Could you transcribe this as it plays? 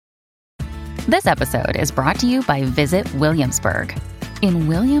This episode is brought to you by Visit Williamsburg. In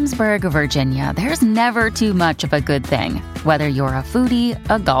Williamsburg, Virginia, there's never too much of a good thing. Whether you're a foodie,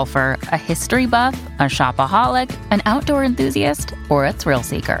 a golfer, a history buff, a shopaholic, an outdoor enthusiast, or a thrill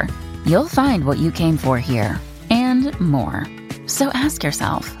seeker, you'll find what you came for here and more. So ask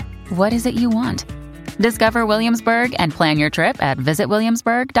yourself, what is it you want? Discover Williamsburg and plan your trip at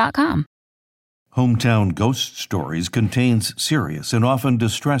visitwilliamsburg.com. Hometown Ghost Stories contains serious and often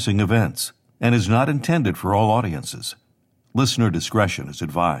distressing events and is not intended for all audiences. Listener discretion is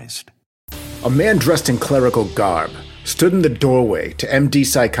advised. A man dressed in clerical garb stood in the doorway to MD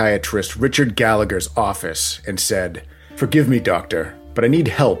psychiatrist Richard Gallagher's office and said, "Forgive me, doctor, but I need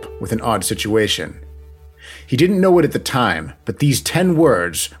help with an odd situation." He didn't know it at the time, but these 10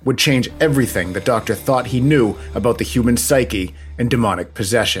 words would change everything the doctor thought he knew about the human psyche and demonic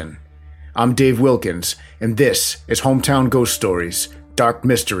possession. I'm Dave Wilkins, and this is Hometown Ghost Stories, Dark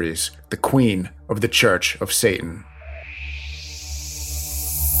Mysteries, the Queen of the Church of Satan.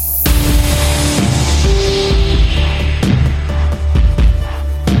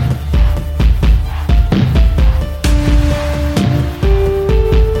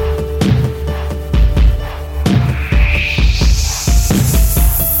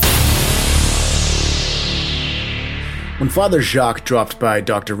 When Father Jacques dropped by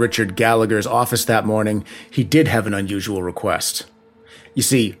Dr. Richard Gallagher's office that morning, he did have an unusual request. You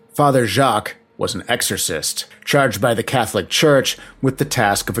see, Father Jacques was an exorcist, charged by the Catholic Church with the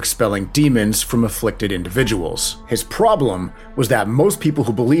task of expelling demons from afflicted individuals. His problem was that most people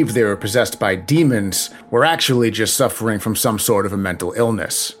who believed they were possessed by demons were actually just suffering from some sort of a mental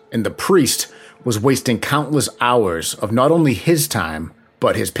illness, and the priest was wasting countless hours of not only his time,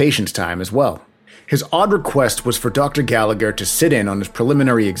 but his patients' time as well. His odd request was for Dr. Gallagher to sit in on his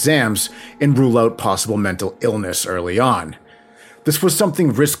preliminary exams and rule out possible mental illness early on. This was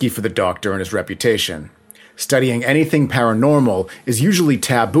something risky for the doctor and his reputation. Studying anything paranormal is usually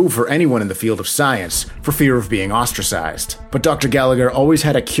taboo for anyone in the field of science, for fear of being ostracized. But Dr. Gallagher always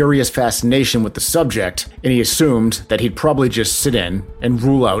had a curious fascination with the subject, and he assumed that he'd probably just sit in and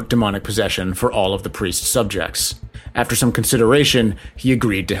rule out demonic possession for all of the priest's subjects. After some consideration, he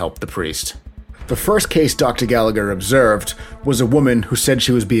agreed to help the priest. The first case Dr. Gallagher observed was a woman who said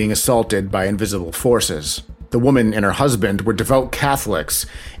she was being assaulted by invisible forces. The woman and her husband were devout Catholics,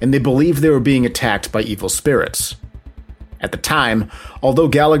 and they believed they were being attacked by evil spirits. At the time, although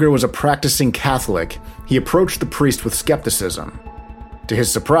Gallagher was a practicing Catholic, he approached the priest with skepticism. To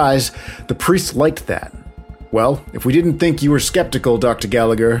his surprise, the priest liked that. "Well, if we didn't think you were skeptical, Dr.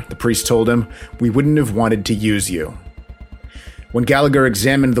 Gallagher," the priest told him, "we wouldn't have wanted to use you." When Gallagher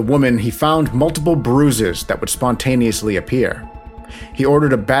examined the woman, he found multiple bruises that would spontaneously appear. He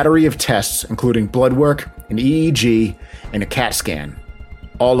ordered a battery of tests, including blood work, an EEG, and a CAT scan,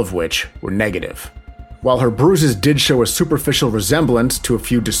 all of which were negative. While her bruises did show a superficial resemblance to a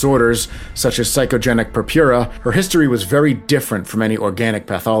few disorders, such as psychogenic purpura, her history was very different from any organic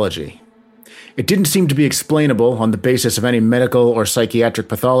pathology. It didn't seem to be explainable on the basis of any medical or psychiatric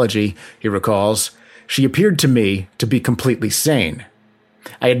pathology, he recalls. She appeared to me to be completely sane.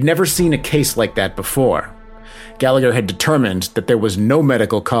 I had never seen a case like that before. Gallagher had determined that there was no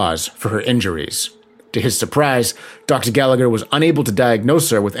medical cause for her injuries. To his surprise, Dr. Gallagher was unable to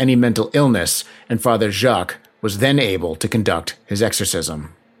diagnose her with any mental illness, and Father Jacques was then able to conduct his exorcism.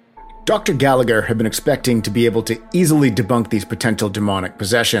 Dr. Gallagher had been expecting to be able to easily debunk these potential demonic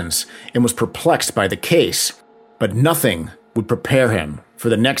possessions, and was perplexed by the case, but nothing would prepare him for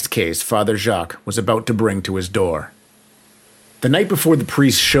the next case Father Jacques was about to bring to his door. The night before the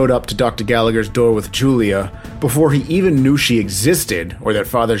priest showed up to Dr. Gallagher's door with Julia, before he even knew she existed or that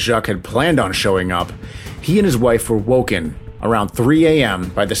Father Jacques had planned on showing up, he and his wife were woken around 3 a.m.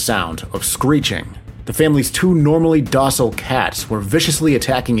 by the sound of screeching. The family's 2 normally docile cats were viciously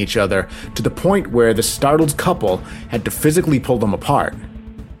attacking each other to the point where the startled couple had to physically pull them apart.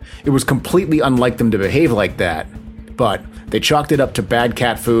 It was completely unlike them to behave like that, but they chalked it up to bad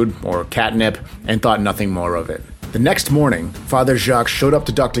cat food or catnip and thought nothing more of it. The next morning, Father Jacques showed up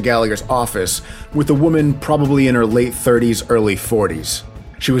to Dr. Gallagher's office with a woman probably in her late 30s, early 40s.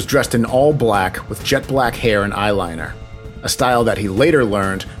 She was dressed in all black with jet black hair and eyeliner, a style that he later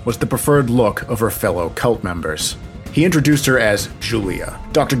learned was the preferred look of her fellow cult members. He introduced her as Julia.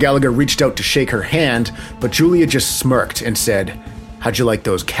 Dr. Gallagher reached out to shake her hand, but Julia just smirked and said, "How'd you like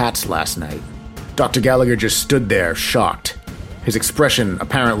those cats last night?" Dr. Gallagher just stood there, shocked. His expression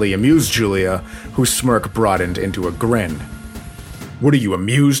apparently amused Julia, whose smirk broadened into a grin. "What are you,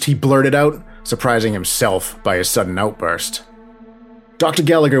 amused?" he blurted out, surprising himself by his sudden outburst. Dr.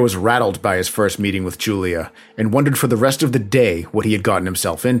 Gallagher was rattled by his first meeting with Julia and wondered for the rest of the day what he had gotten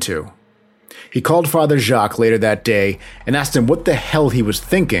himself into. He called Father Jacques later that day and asked him what the hell he was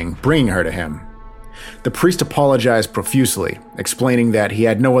thinking bringing her to him. The priest apologized profusely, explaining that he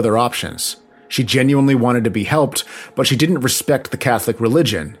had no other options. She genuinely wanted to be helped, but she didn't respect the Catholic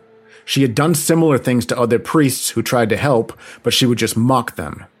religion. She had done similar things to other priests who tried to help, but she would just mock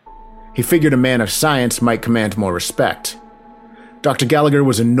them. He figured a man of science might command more respect. Dr. Gallagher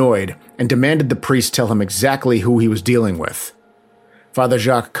was annoyed and demanded the priest tell him exactly who he was dealing with. Father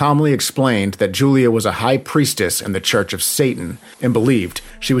Jacques calmly explained that Julia was a high priestess in the Church of Satan and believed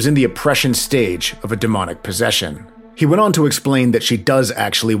she was in the oppression stage of a demonic possession. He went on to explain that she does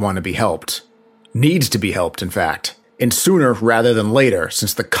actually want to be helped. Needs to be helped, in fact. And sooner rather than later,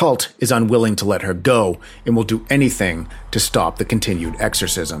 since the cult is unwilling to let her go and will do anything to stop the continued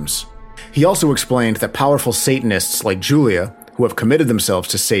exorcisms. He also explained that powerful Satanists like Julia, who have committed themselves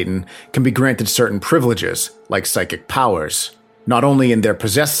to Satan, can be granted certain privileges, like psychic powers, not only in their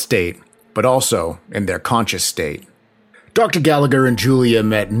possessed state, but also in their conscious state. Dr. Gallagher and Julia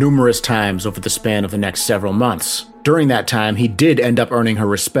met numerous times over the span of the next several months. During that time, he did end up earning her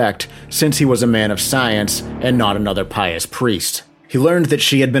respect, since he was a man of science and not another pious priest. He learned that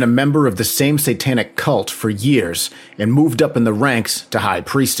she had been a member of the same satanic cult for years and moved up in the ranks to high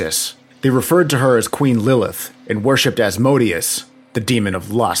priestess. They referred to her as Queen Lilith and worshipped Asmodeus, the demon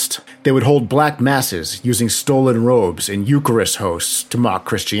of lust. They would hold black masses using stolen robes and Eucharist hosts to mock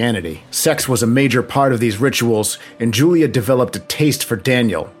Christianity. Sex was a major part of these rituals, and Julia developed a taste for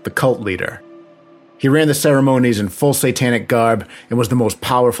Daniel, the cult leader. He ran the ceremonies in full satanic garb and was the most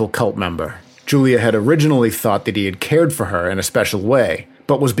powerful cult member. Julia had originally thought that he had cared for her in a special way,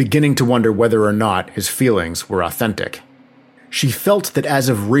 but was beginning to wonder whether or not his feelings were authentic. She felt that as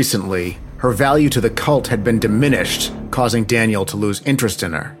of recently, her value to the cult had been diminished, causing Daniel to lose interest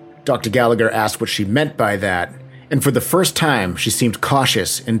in her. Dr. Gallagher asked what she meant by that, and for the first time she seemed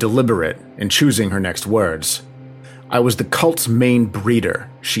cautious and deliberate in choosing her next words. "I was the cult's main breeder,"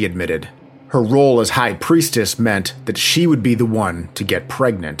 she admitted. Her role as high priestess meant that she would be the one to get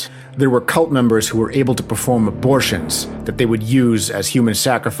pregnant. There were cult members who were able to perform abortions that they would use as human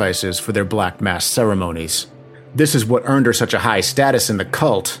sacrifices for their black mass ceremonies. This is what earned her such a high status in the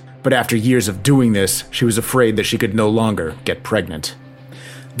cult, but after years of doing this, she was afraid that she could no longer get pregnant.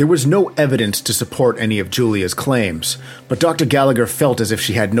 There was no evidence to support any of Julia's claims, but Dr. Gallagher felt as if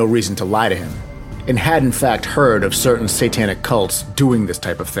she had no reason to lie to him, and had in fact heard of certain satanic cults doing this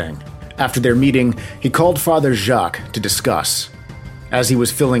type of thing. After their meeting, he called Father Jacques to discuss. As he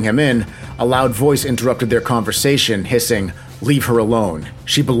was filling him in, a loud voice interrupted their conversation, hissing, "Leave her alone.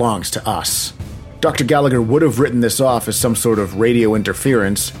 She belongs to us." Dr. Gallagher would have written this off as some sort of radio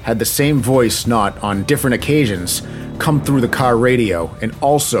interference had the same voice not, on different occasions, come through the car radio and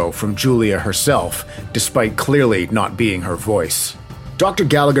also from Julia herself, despite clearly not being her voice. Dr.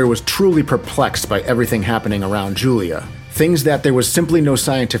 Gallagher was truly perplexed by everything happening around Julia, things that there was simply no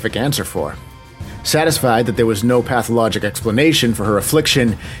scientific answer for. Satisfied that there was no pathologic explanation for her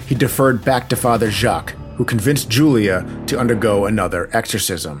affliction, he deferred back to Father Jacques, who convinced Julia to undergo another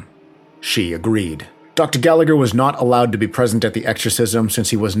exorcism. She agreed. Dr. Gallagher was not allowed to be present at the exorcism since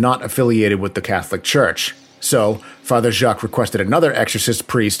he was not affiliated with the Catholic Church, so Father Jacques requested another exorcist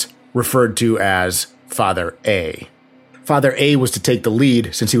priest, referred to as Father A. Father A was to take the lead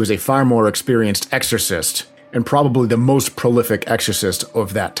since he was a far more experienced exorcist, and probably the most prolific exorcist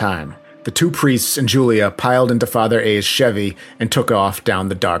of that time. The two priests and Julia piled into Father A's Chevy and took off down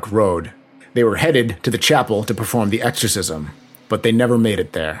the dark road. They were headed to the chapel to perform the exorcism, but they never made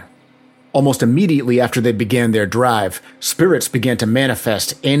it there. Almost immediately after they began their drive, spirits began to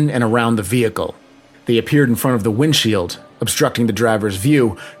manifest in and around the vehicle. They appeared in front of the windshield, obstructing the driver's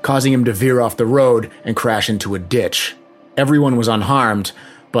view, causing him to veer off the road and crash into a ditch. Everyone was unharmed,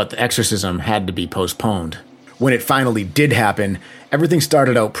 but the exorcism had to be postponed. When it finally did happen, everything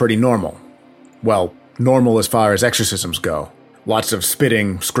started out pretty normal. Well, normal as far as exorcisms go. Lots of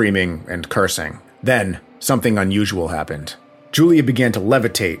spitting, screaming, and cursing. Then, something unusual happened. Julia began to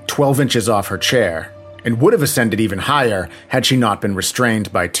levitate 12 inches off her chair, and would have ascended even higher had she not been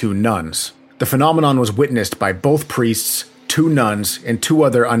restrained by two nuns. The phenomenon was witnessed by both priests, two nuns, and two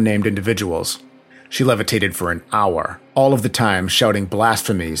other unnamed individuals. She levitated for an hour, all of the time shouting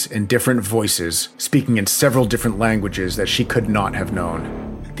blasphemies in different voices, speaking in several different languages that she could not have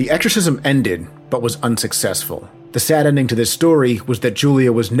known. The exorcism ended, but was unsuccessful. The sad ending to this story was that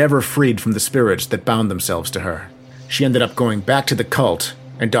Julia was never freed from the spirits that bound themselves to her. She ended up going back to the cult,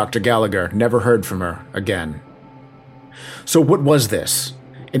 and Dr. Gallagher never heard from her again. So what was this?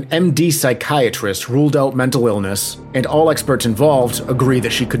 An MD psychiatrist ruled out mental illness, and all experts involved agree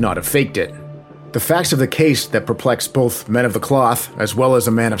that she could not have faked it. The facts of the case that perplexed both men of the cloth, as well as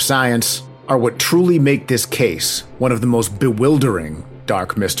a man of science, are what truly make this case one of the most bewildering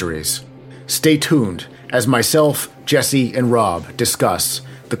dark mysteries. Stay tuned as myself, Jesse, and Rob discuss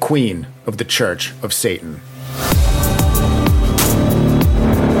the Queen of the Church of Satan.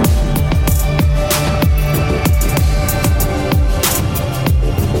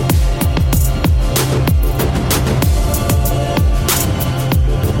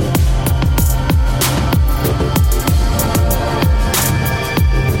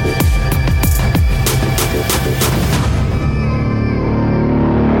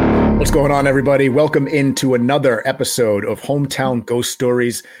 What's going on, everybody? Welcome into another episode of Hometown Ghost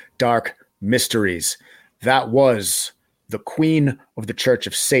Stories Dark Mysteries. That was the Queen of the Church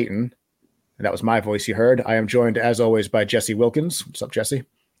of Satan. And that was my voice you heard. I am joined, as always, by Jesse Wilkins. What's up, Jesse?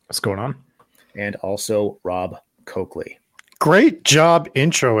 What's going on? And also Rob Coakley. Great job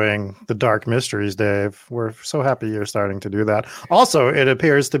introing the Dark Mysteries, Dave. We're so happy you're starting to do that. Also, it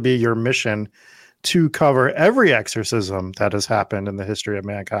appears to be your mission to cover every exorcism that has happened in the history of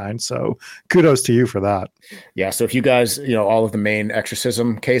mankind. So kudos to you for that. Yeah. So if you guys, all of the main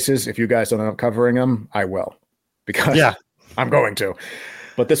exorcism cases, if you guys don't end up covering them, I will, because I'm going to.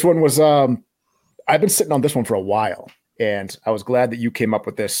 But this one was, I've been sitting on this one for a while, and I was glad that you came up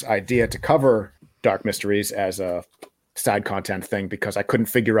with this idea to cover Dark Mysteries as a side content thing, because I couldn't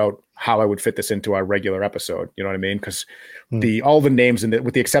figure out how I would fit this into our regular episode. You know what I mean? Because all the names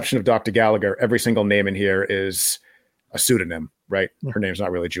with the exception of Dr. Gallagher, every single name in here is a pseudonym, right? Her name's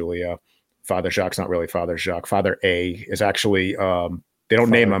not really Julia. Father Jacques not really Father Jacques. Father A is actually they don't Father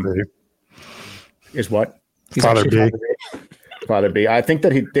name him. B. Is what? He's Father B. Father B. I think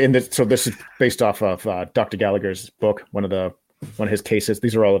that so this is based off of Dr. Gallagher's book, one of his cases.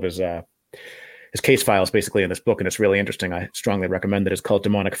 These are all of his case files basically in this book, and it's really interesting. I strongly recommend it. It's called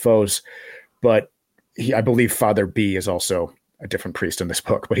Demonic Foes, but I believe Father B is also a different priest in this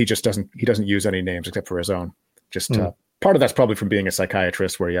book, but he doesn't use any names except for his own. Just part of that's probably from being a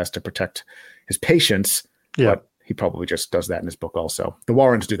psychiatrist, where he has to protect his patients. Yeah, but he probably just does that in his book also. The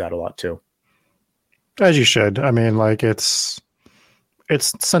Warrens do that a lot too. As you should. I mean, like it's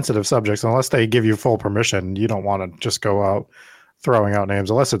sensitive subjects. Unless they give you full permission, you don't want to just go out throwing out names,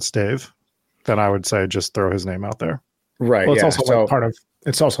 unless it's Dave. Then I would say just throw his name out there. Right. Well, it's also like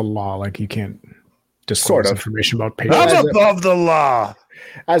it's also law. Like you can't disclose information about patients. I'm above the law.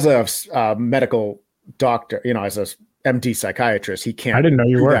 As a medical doctor, as a MD psychiatrist, he can't. I didn't know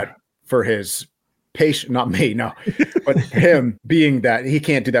you were that for his patient. Not me, no, but him being that he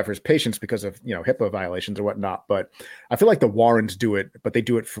can't do that for his patients because of HIPAA violations or whatnot. But I feel like the Warrens do it, but they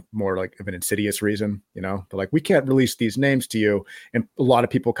do it for more like of an insidious reason. They're like, we can't release these names to you, and a lot of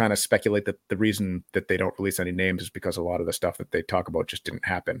people kind of speculate that the reason that they don't release any names is because a lot of the stuff that they talk about just didn't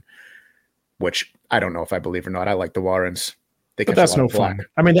happen. Which I don't know if I believe or not. I like the Warrens. But that's no fun.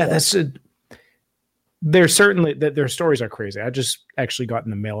 I mean, that's they're certainly that their stories are crazy. I just actually got in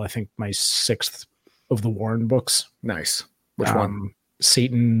the mail, I think, my 6th of the Warren books. Nice. Which one?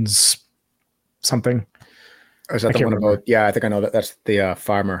 Satan's something. Or is that the one about? Yeah, I think I know that. That's the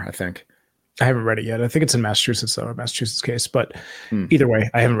farmer, I think. I haven't read it yet. I think it's in Massachusetts, though, a Massachusetts case. But either way,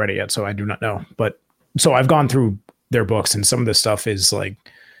 I haven't read it yet, so I do not know. But so I've gone through their books, and some of this stuff is like,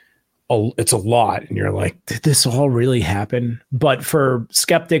 it's a lot. And you're like, did this all really happen? But for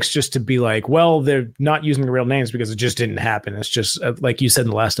skeptics just to be like, well, they're not using the real names because it just didn't happen. It's just, like you said in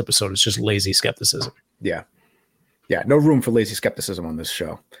the last episode, it's just lazy skepticism. Yeah. Yeah. No room for lazy skepticism on this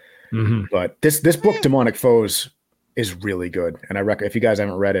show. Mm-hmm. But this book, Demonic Foes, is really good. And I reckon if you guys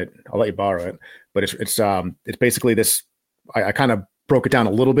haven't read it, I'll let you borrow it. But it's basically this, I kind of broke it down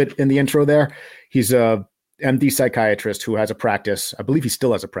a little bit in the intro there. He's a MD psychiatrist who has a practice. I believe he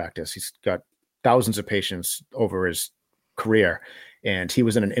still has a practice. He's got thousands of patients over his career. And he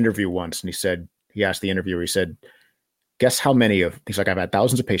was in an interview once, and he asked the interviewer, he said, guess how many he's like, I've had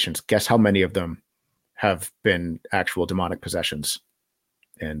thousands of patients. Guess how many of them have been actual demonic possessions?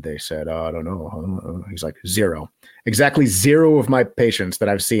 And they said, I don't know. He's like, 0. Exactly 0 of my patients that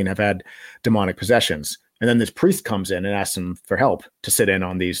I've seen have had demonic possessions. And then this priest comes in and asks him for help to sit in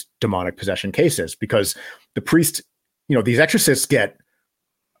on these demonic possession cases, because the priest, these exorcists get.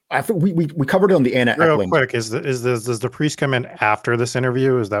 I think we covered it on the Anna Real Eckling. Quick, does the priest come in after this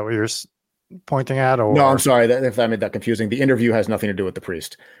interview? Is that what you're pointing at? Or? No, I'm sorry if I made that confusing. The interview has nothing to do with the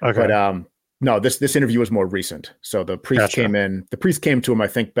priest. Okay. But no, this interview was more recent. So the priest came in. The priest came to him, I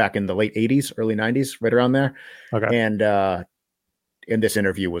think, back in the late 80s, early 90s, right around there. Okay. And this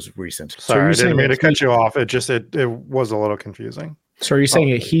interview was recent. Sorry, I didn't mean to cut you off. It was a little confusing. So are you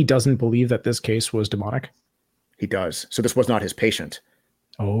saying he doesn't believe that this case was demonic? He does. So this was not his patient.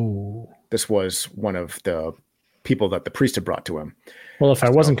 Oh. This was one of the people that the priest had brought to him. Well, if I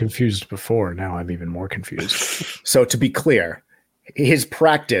wasn't confused before, now I'm even more confused. So to be clear, his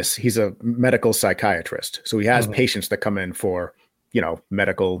practice, he's a medical psychiatrist. So he has patients that come in for,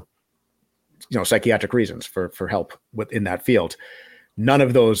 medical, psychiatric reasons for help within that field. None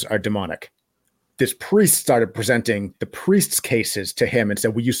of those are demonic. This priest started presenting the priest's cases to him and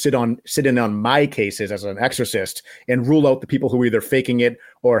said, will you sit in on my cases as an exorcist and rule out the people who are either faking it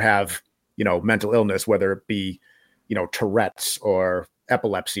or have, mental illness, whether it be, Tourette's or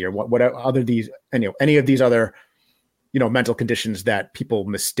epilepsy or whatever other any of these other, mental conditions that people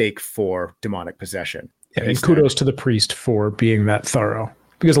mistake for demonic possession. Yeah, and kudos to the priest for being that thorough,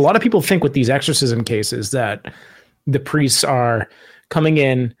 because a lot of people think with these exorcism cases that the priests are coming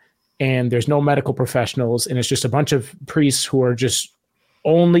in and there's no medical professionals, and it's just a bunch of priests who are just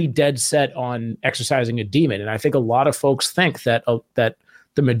only dead set on exorcising a demon. And I think a lot of folks think that that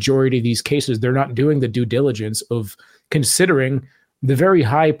the majority of these cases, they're not doing the due diligence of considering the very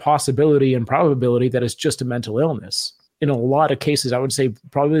high possibility and probability that it's just a mental illness. In a lot of cases, I would say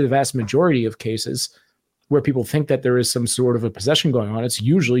probably the vast majority of cases where people think that there is some sort of a possession going on, it's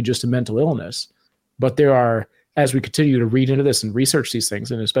usually just a mental illness. But there are, as we continue to read into this and research these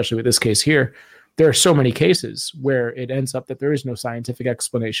things, and especially with this case here, there are so many cases where it ends up that there is no scientific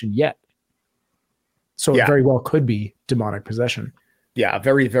explanation yet. So it very well could be demonic possession. Yeah, a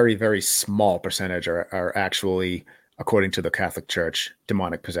very, very, very small percentage are actually, according to the Catholic Church,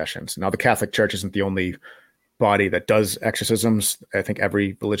 demonic possessions. Now, the Catholic Church isn't the only body that does exorcisms. I think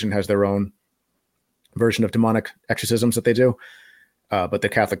every religion has their own version of demonic exorcisms that they do. But the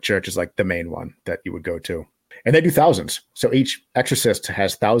Catholic Church is like the main one that you would go to. And they do thousands. So each exorcist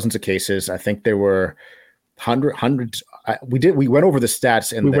has thousands of cases. I think there were hundreds. We went over the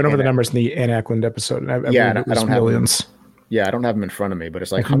stats. We went over the numbers in the Anne Ackland episode. I don't millions. I don't have them in front of me, but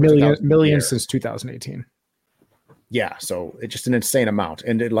it's like millions since 2018. Yeah, so it's just an insane amount.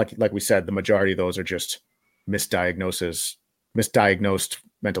 And like we said, the majority of those are just misdiagnosed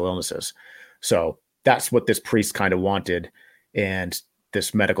mental illnesses. So that's what this priest kind of wanted. And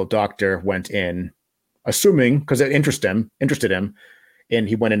this medical doctor went in assuming, because it interested him, and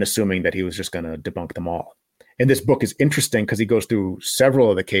he went in assuming that he was just going to debunk them all. And this book is interesting because he goes through several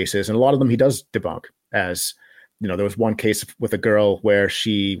of the cases, and a lot of them he does debunk. As there was one case with a girl where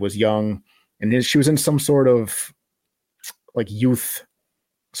she was young and she was in some sort of like youth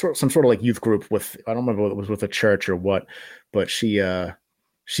group with, I don't remember whether it was with a church or what, but she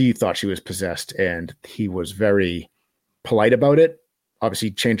thought she was possessed, and he was very polite about it.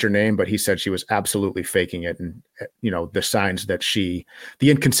 Obviously changed her name, but he said she was absolutely faking it. And, the signs that the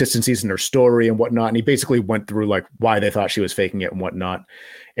inconsistencies in her story and whatnot. And he basically went through like why they thought she was faking it and whatnot.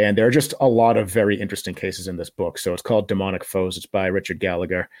 And there are just a lot of very interesting cases in this book. So it's called Demonic Foes. It's by Richard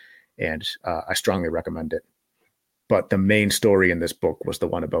Gallagher. And I strongly recommend it. But the main story in this book was the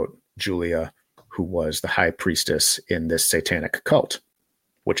one about Julia, who was the high priestess in this satanic cult,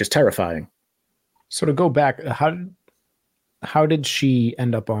 which is terrifying. So to go back, how did she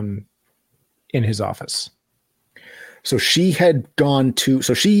end up in his office? So she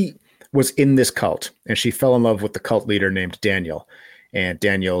was in this cult, and she fell in love with the cult leader named Daniel. And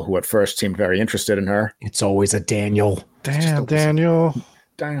Daniel, who at first seemed very interested in her. It's always a Daniel. Damn, Daniel.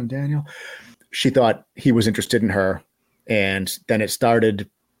 Damn, Daniel. She thought he was interested in her. And then it started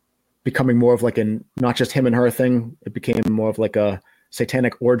becoming more of like not just him and her thing. It became more of like a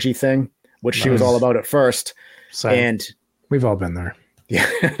satanic orgy thing, which she was all about at first. Same. And we've all been there. Yeah.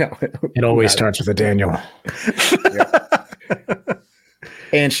 It always starts with a Daniel.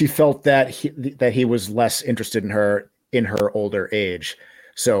 And she felt that he was less interested in her older age.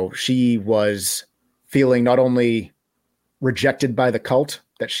 So she was feeling not only rejected by the cult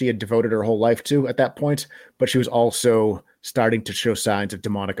that she had devoted her whole life to at that point, but she was also starting to show signs of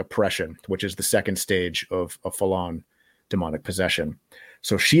demonic oppression, which is the second stage of a full-on demonic possession.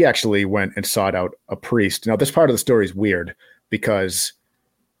 So she actually went and sought out a priest. Now, this part of the story is weird because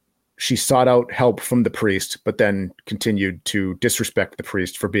she sought out help from the priest, but then continued to disrespect the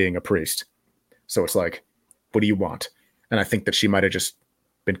priest for being a priest. So it's like, what do you want? And I think that she might have just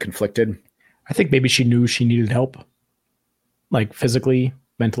been conflicted. I think maybe she knew she needed help, like physically,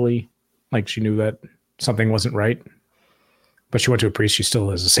 mentally, like she knew that something wasn't right. But she went to a priest. She still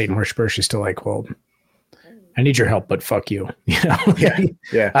is a Satan worshiper. She's still like, well, I need your help, but fuck you. Yeah.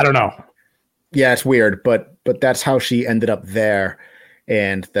 I don't know. Yeah, it's weird, but that's how she ended up there.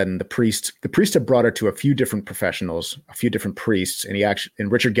 And then the priest had brought her to a few different professionals, a few different priests.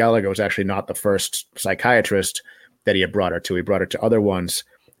 And Richard Gallagher was actually not the first psychiatrist that he had brought her to. He brought her to other ones,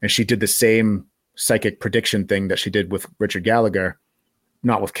 and she did the same psychic prediction thing that she did with Richard Gallagher,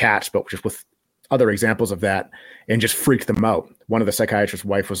 not with cats, but just with other examples of that and just freaked them out. One of the psychiatrist's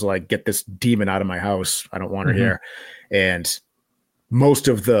wife was like, "Get this demon out of my house. I don't want her here." And most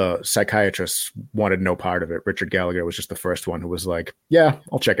of the psychiatrists wanted no part of it. Richard Gallagher was just the first one who was like, "Yeah,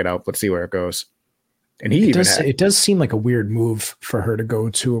 I'll check it out. Let's see where it goes." And it does seem like a weird move for her to go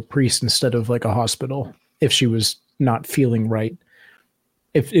to a priest instead of like a hospital if she was not feeling right.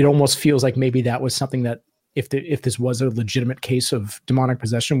 If it almost feels like maybe that was something that if this was a legitimate case of demonic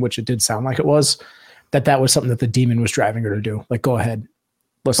possession, which it did sound like it was, that was something that the demon was driving her to do. Like, go ahead.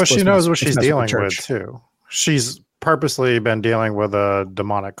 She knows what she's dealing with too. She's purposely been dealing with a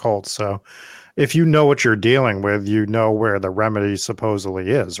demonic cult. So if you know what you're dealing with, you know where the remedy supposedly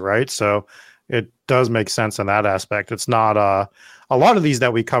is, right? So it does make sense in that aspect. It's not a lot of these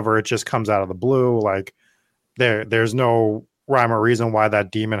that we cover, it just comes out of the blue. Like there's no rhyme or reason why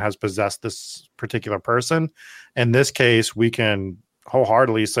that demon has possessed this particular person. In this case, we can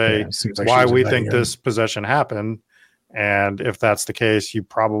wholeheartedly say why we think this possession happened. And if that's the case, you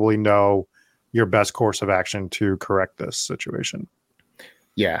probably know your best course of action to correct this situation.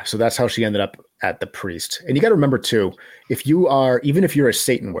 Yeah. So that's how she ended up at the priest. And you got to remember too, even if you're a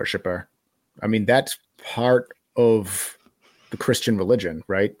Satan worshiper, I mean, that's part of the Christian religion,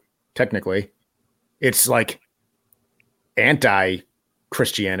 right? Technically, it's like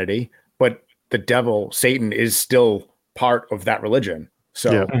anti-Christianity, but the devil, Satan, is still part of that religion.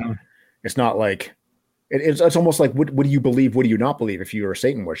 So it's not like it's almost like what do you believe? What do you not believe? If you're a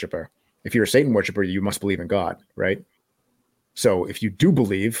Satan worshiper, you must believe in God, right? So if you do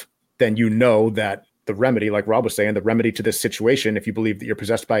believe, then you know that the remedy, like Rob was saying, the remedy to this situation, if you believe that you're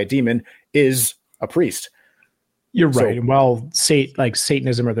possessed by a demon, is a priest. You're right. So, well,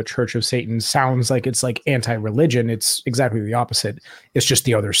 Satanism or the Church of Satan sounds like it's like anti-religion. It's exactly the opposite. It's just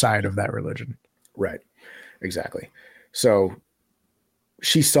the other side of that religion. Right. Exactly. So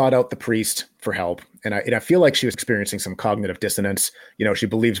she sought out the priest for help. And I feel like she was experiencing some cognitive dissonance. You know, she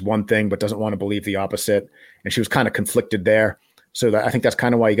believes one thing, but doesn't want to believe the opposite. And she was kind of conflicted there. So I think that's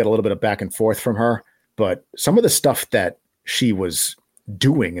kind of why you get a little bit of back and forth from her. But some of the stuff that she was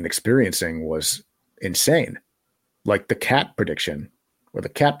doing and experiencing was insane. Like the cat prediction or the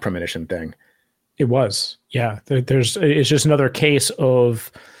cat premonition thing. It was. Yeah. It's just another case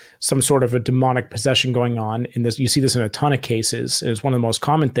of some sort of a demonic possession going on in this. You see this in a ton of cases. It's one of the most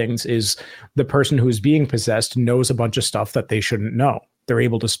common things is the person who's being possessed knows a bunch of stuff that they shouldn't know. They're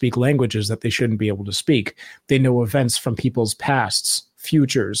able to speak languages that they shouldn't be able to speak. They know events from people's pasts,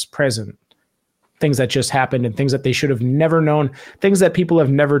 futures, present, things that just happened and things that they should have never known, things that people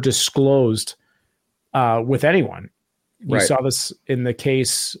have never disclosed with anyone. We saw this in the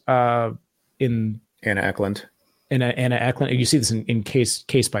case in Anna Eklund. Anna Eklund. You see this in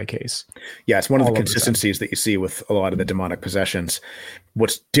case by case. Yeah, it's one of the consistencies that you see with a lot of the demonic possessions.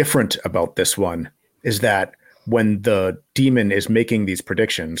 What's different about this one is that when the demon is making these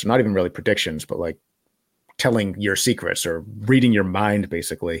predictions, not even really predictions, but like telling your secrets or reading your mind,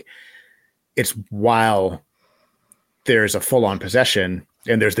 basically, it's while there's a full-on possession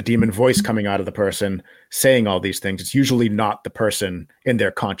and there's the demon voice coming out of the person saying all these things. It's usually not the person in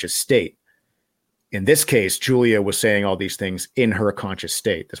their conscious state. In this case, Julia was saying all these things in her conscious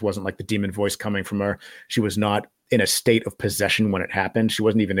state. This wasn't like the demon voice coming from her. She was not in a state of possession when it happened. She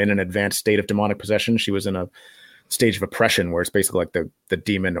wasn't even in an advanced state of demonic possession. She was in a stage of oppression where it's basically like the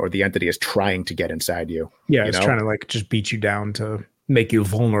demon or the entity is trying to get inside you. Yeah, it's trying to like just beat you down to make you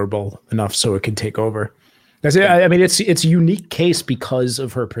vulnerable enough so it can take over. That's it. I mean, it's a unique case because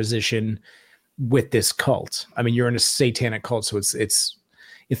of her position with this cult. I mean, you're in a satanic cult, so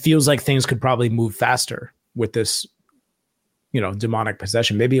it feels like things could probably move faster with this, demonic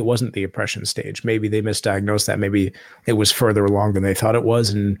possession. Maybe it wasn't the oppression stage. Maybe they misdiagnosed that. Maybe it was further along than they thought it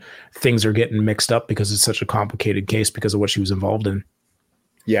was, and things are getting mixed up because it's such a complicated case because of what she was involved in.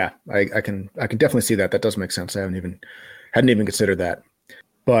 Yeah, I can definitely see that. That does make sense. I hadn't even considered that.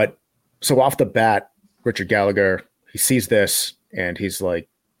 But so off the bat, Richard Gallagher, he sees this and he's like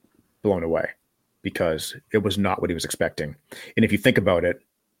blown away because it was not what he was expecting. And if you think about it,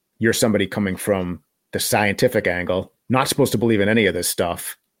 you're somebody coming from the scientific angle, not supposed to believe in any of this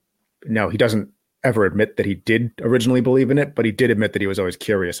stuff. No, he doesn't ever admit that he did originally believe in it, but he did admit that he was always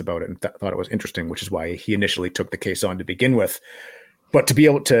curious about it and thought it was interesting, which is why he initially took the case on to begin with. But to be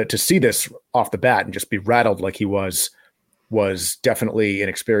able to see this off the bat and just be rattled like he was definitely an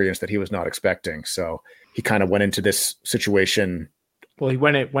experience that he was not expecting. So he kind of went into this situation. Well, he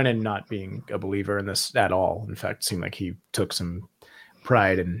went in not being a believer in this at all. In fact, it seemed like he took some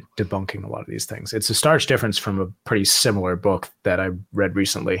pride in debunking a lot of these things. It's a stark difference from a pretty similar book that I read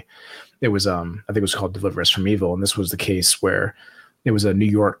recently. It was, I think it was called Deliver Us from Evil. And this was the case where it was a New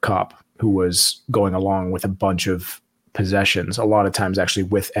York cop who was going along with a bunch of possessions, a lot of times actually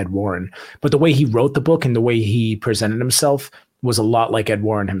with Ed Warren. But the way he wrote the book and the way he presented himself was a lot like Ed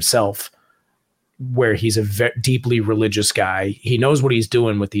Warren himself, where he's a deeply religious guy. He knows what he's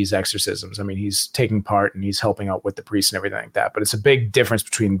doing with these exorcisms. I mean, he's taking part and he's helping out with the priests and everything like that. But it's a big difference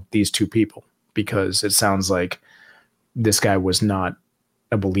between these two people, because it sounds like this guy was not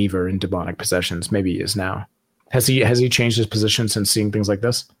a believer in demonic possessions. Maybe he is now. Has he changed his position since seeing things like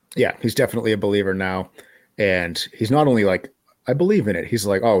this? Yeah, he's definitely a believer now. And he's not only like, I believe in it. He's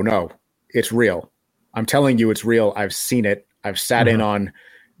like, oh no, it's real. I'm telling you it's real. I've seen it. I've sat in on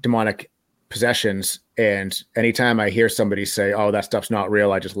demonic possessions. And anytime I hear somebody say, oh, that stuff's not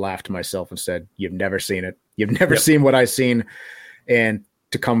real, I just laugh to myself and said, you've never seen it. You've never seen what I've seen. And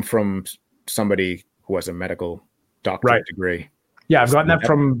to come from somebody who has a medical doctorate degree. Yeah, I've gotten that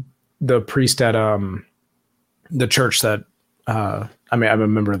from the priest at the church that I mean, I'm a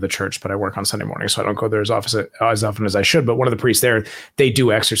member of the church, but I work on Sunday morning, so I don't go there as often as I should. But one of the priests there, they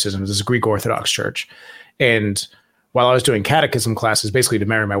do exorcisms. It's a Greek Orthodox church. And while I was doing catechism classes, basically to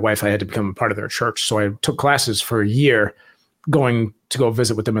marry my wife, I had to become a part of their church. So I took classes for a year going to go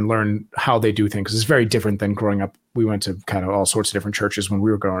visit with them and learn how they do things. It's very different than growing up. We went to kind of all sorts of different churches when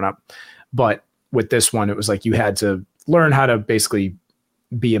we were growing up. But with this one, it was like you had to learn how to basically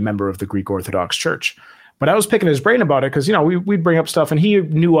be a member of the Greek Orthodox church. But I was picking his brain about it because, you know, we'd bring up stuff and he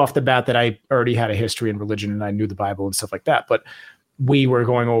knew off the bat that I already had a history in religion and I knew the Bible and stuff like that. But we were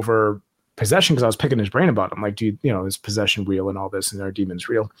going over possession because I was picking his brain about it. I'm like, dude, you know, is possession real and all this, and are demons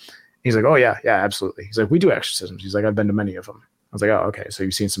real? He's like, oh, yeah, absolutely. He's like, we do exorcisms. He's like, I've been to many of them. I was like, oh, okay. So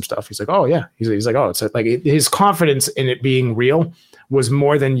you've seen some stuff. He's like, oh, yeah. He's like, oh, it's like his confidence in it being real was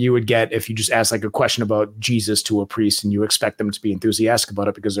more than you would get if you just asked like a question about Jesus to a priest and you expect them to be enthusiastic about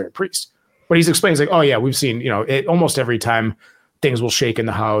it because they're a priest. But he's explaining, he's like, oh, yeah, we've seen, you know, it almost every time things will shake in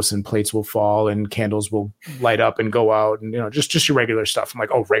the house and plates will fall and candles will light up and go out and, you know, just your regular stuff. I'm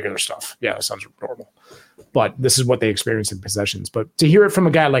like, oh, regular stuff. Yeah, that sounds normal. But this is what they experience in possessions. But to hear it from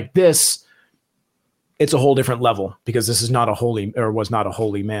a guy like this, it's a whole different level because this is not a holy or was not a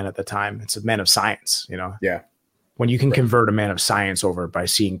holy man at the time. It's a man of science, you know? Yeah. When you can convert a man of science over by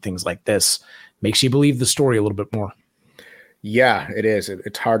seeing things like this, makes you believe the story a little bit more. Yeah, it is.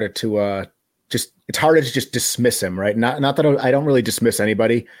 It's harder to it's harder to just dismiss him, right? Not that I don't really dismiss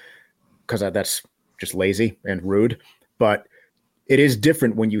anybody because that's just lazy and rude, but it is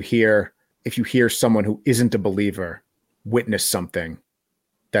different when if you hear someone who isn't a believer witness something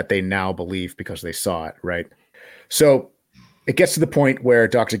that they now believe because they saw it, right? So it gets to the point where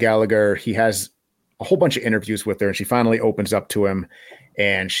Dr. Gallagher, he has a whole bunch of interviews with her and she finally opens up to him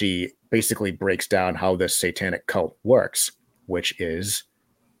and she basically breaks down how this satanic cult works, which is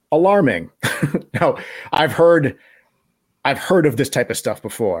alarming. Now, I've heard of this type of stuff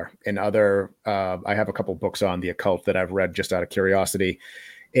before in other, I have a couple books on the occult that I've read just out of curiosity.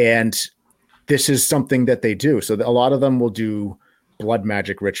 And this is something that they do. So a lot of them will do blood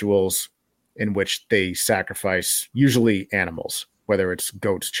magic rituals in which they sacrifice usually animals, whether it's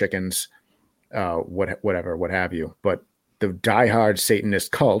goats, chickens, whatever, what have you. But the diehard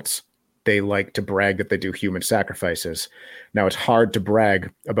Satanist cults, they like to brag that they do human sacrifices. Now, it's hard to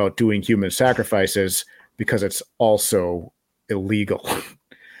brag about doing human sacrifices because it's also illegal.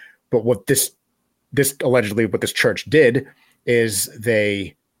 But what this allegedly what this church did is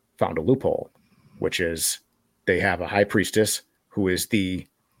they found a loophole, which is they have a high priestess who is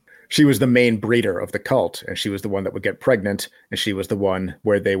she was the main breeder of the cult, and she was the one that would get pregnant, and she was the one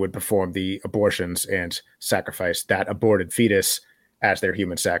where they would perform the abortions and sacrifice that aborted fetus as their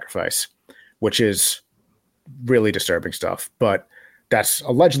human sacrifice, which is really disturbing stuff. But that's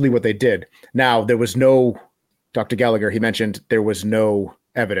allegedly what they did. Now, there was no, Dr. Gallagher, he mentioned there was no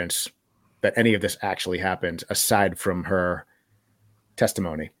evidence that any of this actually happened aside from her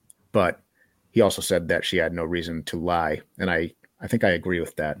testimony. But he also said that she had no reason to lie. And I think I agree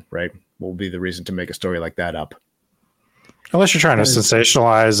with that, right? What would be the reason to make a story like that up? Unless you're trying to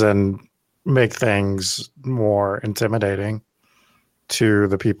sensationalize and make things more intimidating to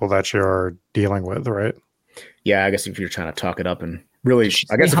the people that you're dealing with, right? Yeah, I guess if you're trying to talk it up and really,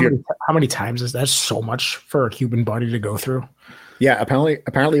 I guess how many times is that? So much for a human body to go through. Yeah,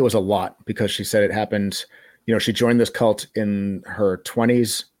 apparently it was a lot because she said it happened. You know, she joined this cult in her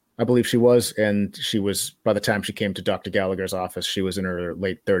 20s, I believe she was, and she was, by the time she came to Dr. Gallagher's office, she was in her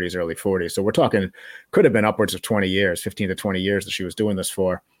late 30s, early 40s. So we're talking, could have been upwards of 20 years, 15 to 20 years that she was doing this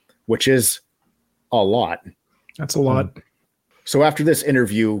for, which is a lot. That's a lot. So after this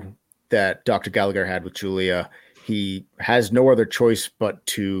interview that Dr. Gallagher had with Julia, he has no other choice but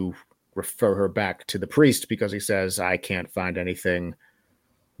to refer her back to the priest because he says, I can't find anything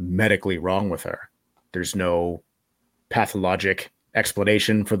medically wrong with her. There's no pathologic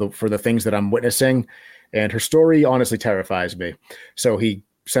explanation for the things that I'm witnessing. And her story honestly terrifies me. So he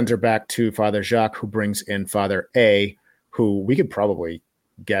sends her back to Father Jacques, who brings in Father A, who we could probably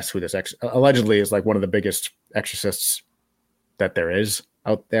guess who this allegedly is like one of the biggest exorcists that there is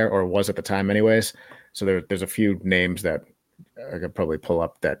out there, or was at the time anyways. So there's a few names that I could probably pull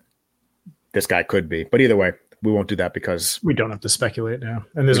up that this guy could be. But either way, we won't do that because we don't have to speculate now.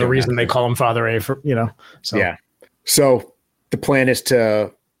 And there's a reason they call him Father A for, so. Yeah. So the plan is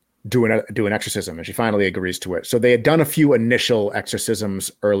to do an exorcism, and she finally agrees to it. So they had done a few initial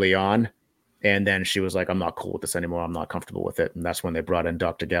exorcisms early on, and then she was like, I'm not cool with this anymore. I'm not comfortable with it. And that's when they brought in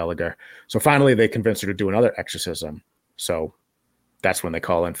Dr. Gallagher. So finally they convinced her to do another exorcism. So that's when they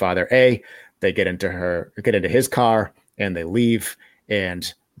call in Father A. They get into his car, and they leave.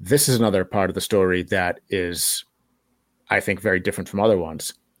 And this is another part of the story that is, I think, very different from other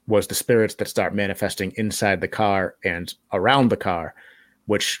ones, was the spirits that start manifesting inside the car and around the car,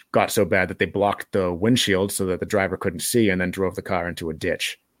 which got so bad that they blocked the windshield so that the driver couldn't see and then drove the car into a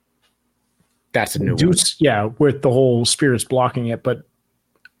ditch. That's a new one. Yeah, with the whole spirits blocking it. But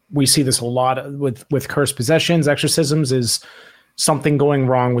we see this a lot with cursed possessions, exorcisms, is something going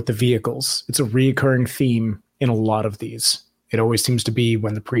wrong with the vehicles. It's a reoccurring theme in a lot of these. It always seems to be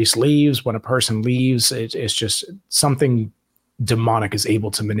when the priest leaves, when a person leaves, it's just something demonic is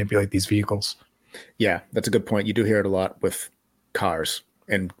able to manipulate these vehicles. Yeah, that's a good point. You do hear it a lot with cars,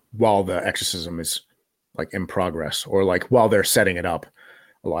 and while the exorcism is like in progress, or like while they're setting it up,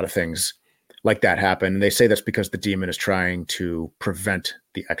 a lot of things like that happen. And they say that's because the demon is trying to prevent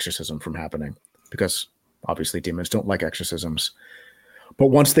the exorcism from happening, because obviously demons don't like exorcisms. But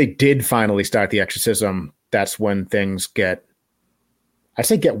once they did finally start the exorcism, that's when things get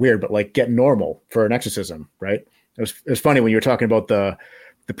weird, but like get normal for an exorcism, right? It was funny when you were talking about the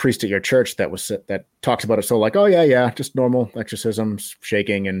priest at your church that talks about it. So like, oh yeah, just normal exorcisms,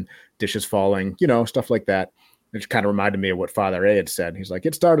 shaking and dishes falling, stuff like that. It kind of reminded me of what Father A had said. He's like,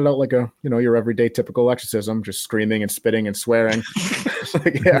 it started out like your everyday typical exorcism, just screaming and spitting and swearing. It's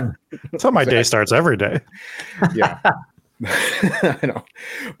like, yeah, that's how my day starts every day. Yeah, I know.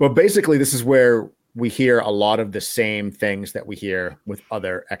 But basically, this is where we hear a lot of the same things that we hear with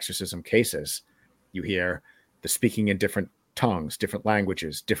other exorcism cases. You hear the speaking in different tongues, different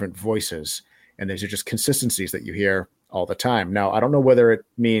languages, different voices, and these are just consistencies that you hear all the time. Now, I don't know whether it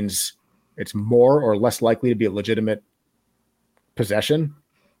means it's more or less likely to be a legitimate possession,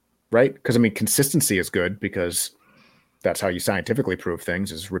 right? Because consistency is good, because that's how you scientifically prove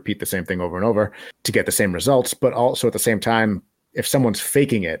things, is repeat the same thing over and over to get the same results. But also at the same time, if someone's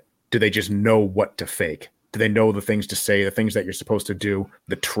faking it, do they just know what to fake? Do they know the things to say, the things that you're supposed to do,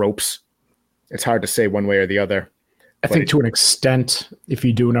 the tropes? It's hard to say one way or the other. I think to an extent, if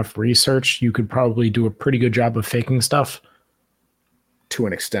you do enough research, you could probably do a pretty good job of faking stuff. To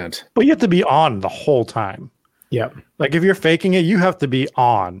an extent. But you have to be on the whole time. Yeah. Like if you're faking it, you have to be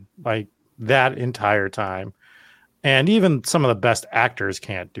on like that entire time. And even some of the best actors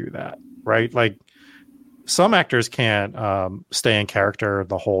can't do that, right? Like some actors can't stay in character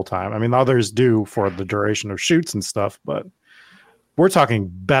the whole time. Others do for the duration of shoots and stuff, but we're talking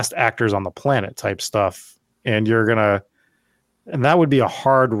best actors on the planet type stuff. And and that would be a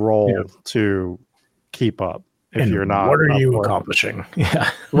hard role to keep up if you're not. What are you accomplishing?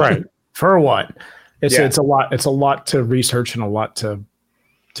 Yeah. Right. For what? It's a lot. It's a lot to research and a lot to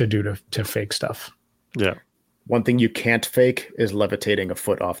do to fake stuff. Yeah. One thing you can't fake is levitating a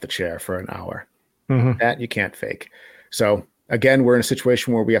foot off the chair for an hour. Mm-hmm. That you can't fake. So again, we're in a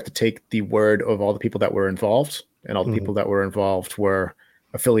situation where we have to take the word of all the people that were involved, and all the people that were involved were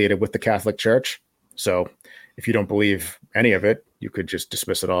affiliated with the Catholic Church. So if you don't believe any of it, you could just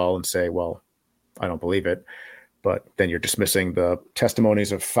dismiss it all and say, well, I don't believe it. But then you're dismissing the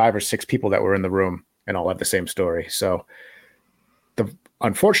testimonies of 5 or 6 people that were in the room and all have the same story. So the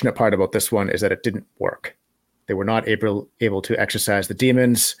unfortunate part about this one is that it didn't work. They were not able to exorcise the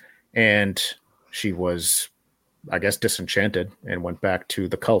demons, and she was, I guess, disenchanted and went back to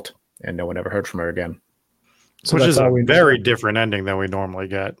the cult, and no one ever heard from her again. So which is a very different ending than we normally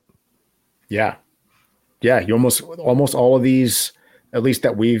get. Yeah. Yeah, you almost all of these, at least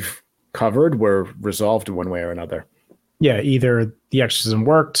that we've covered, were resolved one way or another. Yeah, either the exorcism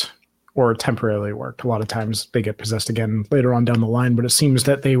worked or temporarily worked. A lot of times they get possessed again later on down the line, but it seems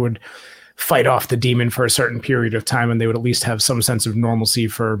that they would fight off the demon for a certain period of time, and they would at least have some sense of normalcy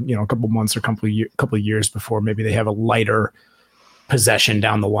for a couple months or a couple of years before maybe they have a lighter possession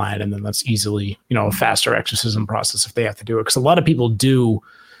down the line, and then that's easily a faster exorcism process if they have to do it. Because a lot of people do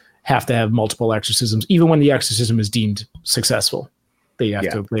have to have multiple exorcisms, even when the exorcism is deemed successful. They have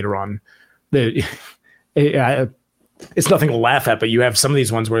to later on. It's nothing to laugh at, but you have some of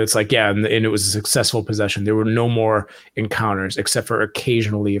these ones where it's like, and it was a successful possession. There were no more encounters, except for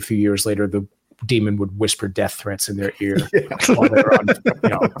occasionally a few years later, the demon would whisper death threats in their ear while they were on,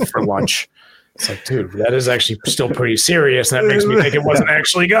 for lunch. It's like, dude, that is actually still pretty serious. That makes me think it wasn't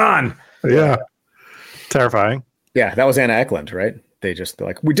actually gone. Yeah. Terrifying. Yeah, that was Anna Eklund, right? They're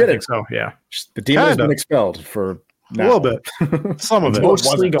like, we did it. So, yeah. The demon has been expelled for now. A little bit. Some of it.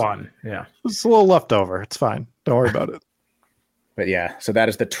 Mostly gone. Yeah. It's a little left over. It's fine. Don't worry about it. But yeah, so that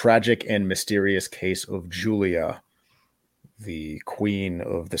is the tragic and mysterious case of Julia, the queen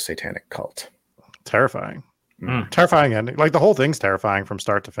of the satanic cult. Terrifying. Terrifying ending. Like the whole thing's terrifying from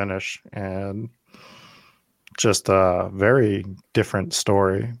start to finish, and just a very different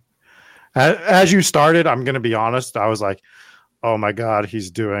story. As you started, I'm going to be honest, I was like, oh my God,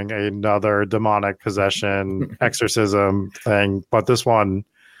 he's doing another demonic possession exorcism thing. But this one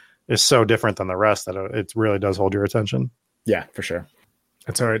is so different than the rest that it really does hold your attention. Yeah, for sure.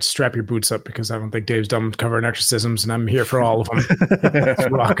 That's all right. Strap your boots up because I don't think Dave's done covering exorcisms, and I'm here for all of them. Let's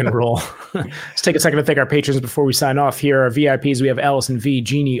rock and roll. Let's take a second to thank our patrons before we sign off. Here are VIPs. We have Allison V,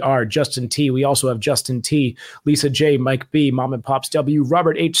 Jeannie R, Justin T. We also have Justin T, Lisa J, Mike B, Mom and Pops W,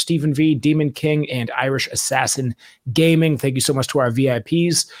 Robert H, Stephen V, Demon King, and Irish Assassin Gaming. Thank you so much to our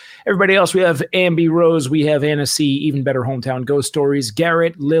VIPs. Everybody else, we have Ambi Rose, we have Anna C, Even Better Hometown Ghost Stories,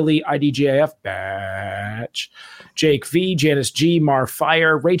 Garrett, Lily, IDGIF, Batch, Jake V, Janice G, Mar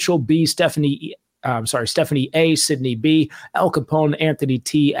Fire, Rachel B, Stephanie A, Sydney B, Al Capone, Anthony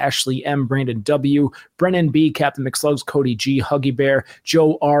T, Ashley M, Brandon W, Brennan B, Captain McSlugs, Cody G, Huggy Bear,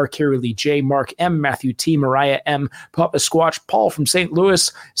 Joe R, Carrie Lee J, Mark M, Matthew T, Mariah M, Papa Squatch, Paul from St.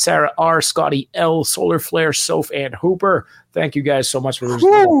 Louis, Sarah R, Scotty L, Solar Flare, Soph, and Hooper. Thank you guys so much for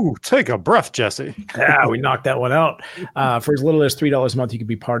listening. Take a breath, Jesse. Yeah, we knocked that one out. For as little as $3 a month, you could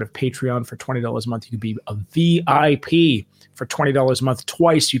be part of Patreon. For $20 a month, you could be a VIP. For $20 a month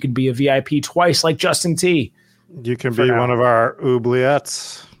twice, you can be a VIP twice, like Justin T. You can be one of our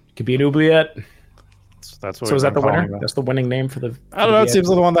oubliettes. You could be an oubliette. That's what. So is that the winner? That's the winning name for the. I don't know. It seems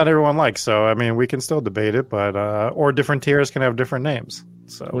the one that everyone likes. So I mean, we can still debate it, but or different tiers can have different names.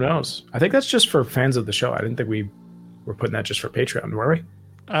 So who knows? I think that's just for fans of the show. I didn't think we were putting that just for Patreon, were we?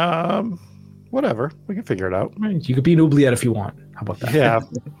 Whatever. We can figure it out. I mean, you could be an oubliette if you want. How about that? Yeah.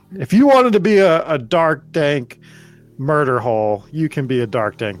 If you wanted to be a dark, dank murder hole, you can be a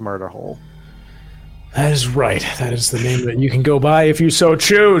dark, dank murder hole. That is right. That is the name that you can go by if you so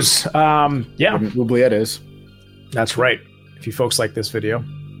choose. Yeah. Oubliette is. That's right. If you folks like this video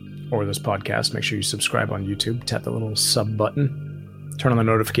or this podcast, make sure you subscribe on YouTube. Tap the little sub button. Turn on the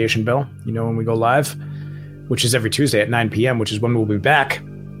notification bell. You know when we go live, which is every Tuesday at 9 p.m., which is when we'll be back.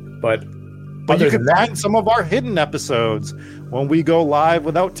 But you can find some of our hidden episodes when we go live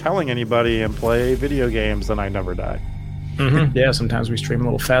without telling anybody and play video games, and I Never Die. Mm-hmm. Yeah, sometimes we stream a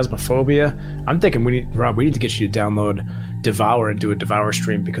little Phasmophobia. I'm thinking we need to get you to download Devour and do a Devour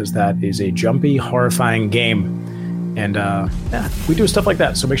stream, because that is a jumpy, horrifying game. And we do stuff like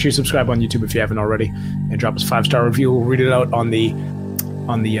that. So make sure you subscribe on YouTube if you haven't already, and drop us a 5-star review. We'll read it out on the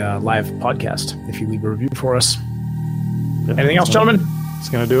live podcast if you leave a review for us. Anything else, gentlemen? It's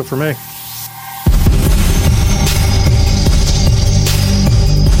going to do it for me.